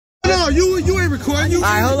you ain't recording. All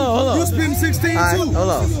right, hold on. You spitting 16 right, too. Hold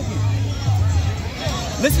on.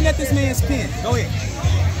 Listen at this man's pen. Go ahead.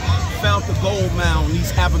 Found the gold mine on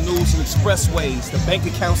these avenues and expressways. The bank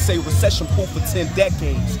accounts say recession proof for 10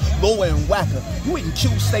 decades. Lower and whacker. You eating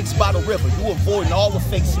cube steaks by the river. You avoiding all the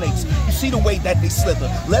fake snakes. You see the way that they slither.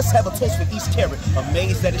 Let's have a toast for East Carrot.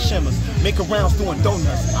 Amazed that it shimmers. Make a rounds doing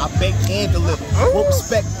donuts. I bake and deliver. With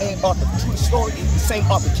respect ain't author. True story ain't the same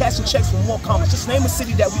author. Cashing checks from more commas. Just name a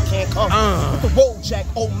city that we can't conquer. With the road jack,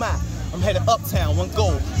 oh my. I'm headed uptown, one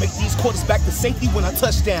goal. Make these quarters back to safety when I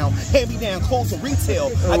touch down. Hand me down, clothes and retail.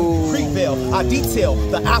 I prevail, I detail.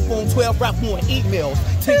 The iPhone 12 rap on emails.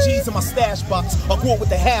 10 G's in my stash box. I grew up with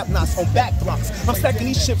the have-nots on back blocks. I'm stacking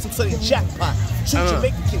these chips until they jackpot. True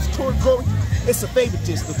Jamaican kids, Tory Glory, it's a favorite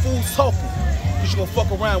dish. The fool's talking. Cause you gonna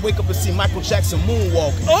fuck around, wake up and see Michael Jackson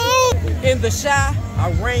moonwalking. Oh! In the shy,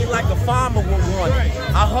 I reign like a farmer would want it.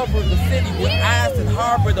 I hover the city with eyes that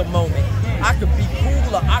harbor the moment. I could be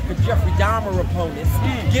cool or I could Jeffrey Dahmer opponents.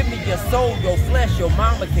 Give me your soul, your flesh, your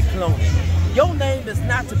mama can clone it. Your name is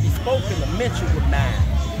not to be spoken or mentioned with mine.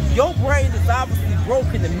 Your brain is obviously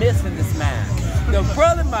broken and missing this mind. The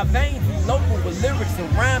blood in my veins is local with lyrics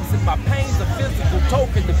and rhymes, and my pain's a physical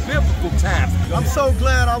token to biblical times. I'm so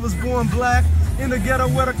glad I was born black. In the ghetto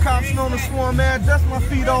where the cops known to swarm, man. Dust my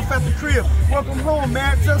feet off at the crib. Welcome home,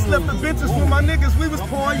 man. Just left the benches with my niggas. We was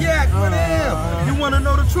pouring yak for them. You wanna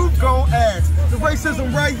know the truth? Go ask. The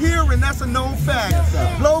racism right here, and that's a known fact.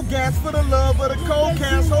 Blow gas for the love of the cold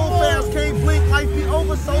cast. Hold fast, can't blink, life be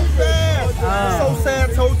over so fast. So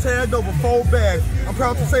sad, toe tagged over 4 bags. I'm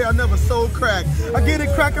proud to say I never sold crack. I get it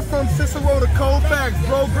cracking from Cicero to cold facts.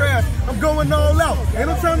 Blow grass, I'm going all out. Ain't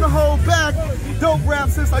no time to hold back. Dope rap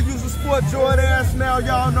since I used to sport Jordan. Now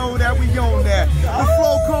y'all know that we own that. The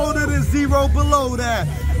flow colder than 0 below that.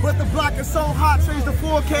 But the block is so hot, change the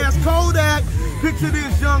forecast. Kodak. Picture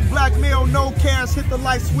this young black male, no cash. Hit the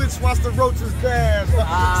light switch, watch the roaches dash.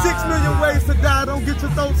 6 million ways to die, don't get your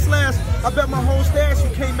throat slashed. I bet my whole stash, you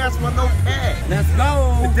can't match my notepad. Let's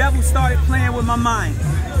go. The devil started playing with my mind.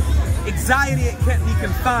 Anxiety, it kept me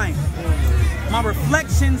confined. My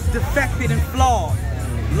reflections defected and flawed.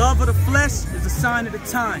 Love of the flesh is a sign of the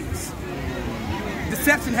times.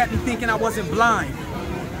 Deception had me thinking I wasn't blind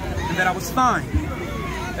and that I was fine.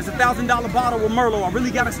 As a $1,000 bottle of Merlot, I really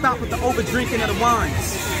gotta stop with the over drinking of the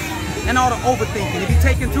wines and all the overthinking. It'd be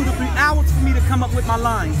taking 2 to 3 hours for me to come up with my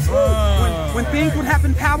lines. When things would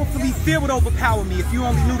happen powerfully, fear would overpower me if you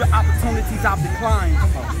only knew the opportunities I've declined.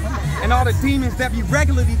 And all the demons that be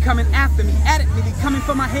regularly coming after me, adamantly coming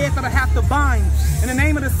for my head that I have to bind. In the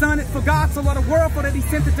name of the Son, it's for God so loved the world, for that he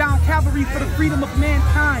sent it down Calvary for the freedom of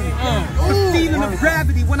mankind. The feeling of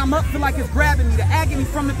gravity when I'm up feel like it's grabbing me. The agony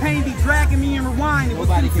from the pain be dragging me and rewind. It was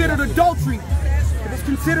considered adultery. It was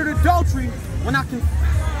considered adultery when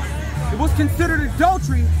it was considered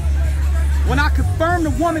adultery when I confirmed the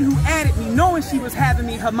woman who added me, knowing she was having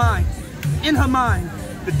me her mind. In her mind,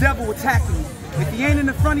 the devil attacking me. If he ain't in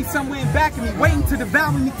the front, he's somewhere in back of me, waiting to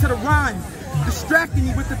devour me to the rhyme. Distracting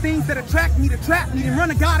me with the things that attract me to trap me, then run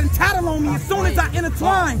a God and tattle on me as soon as I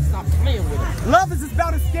intertwine. Love is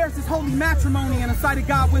about as scarce as holy matrimony, and a sight of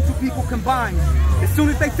God when 2 people combine. As soon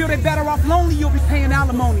as they feel they're better off lonely, you'll be paying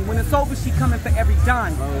alimony. When it's over, she coming for every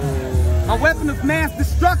dime. My weapon of mass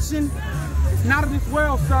destruction is not of this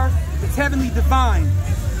world, sir. It's heavenly divine.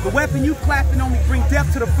 The weapon you clapping only bring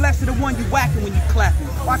death to the flesh of the one you whacking when you clapping.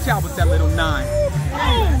 Watch out with that little 9.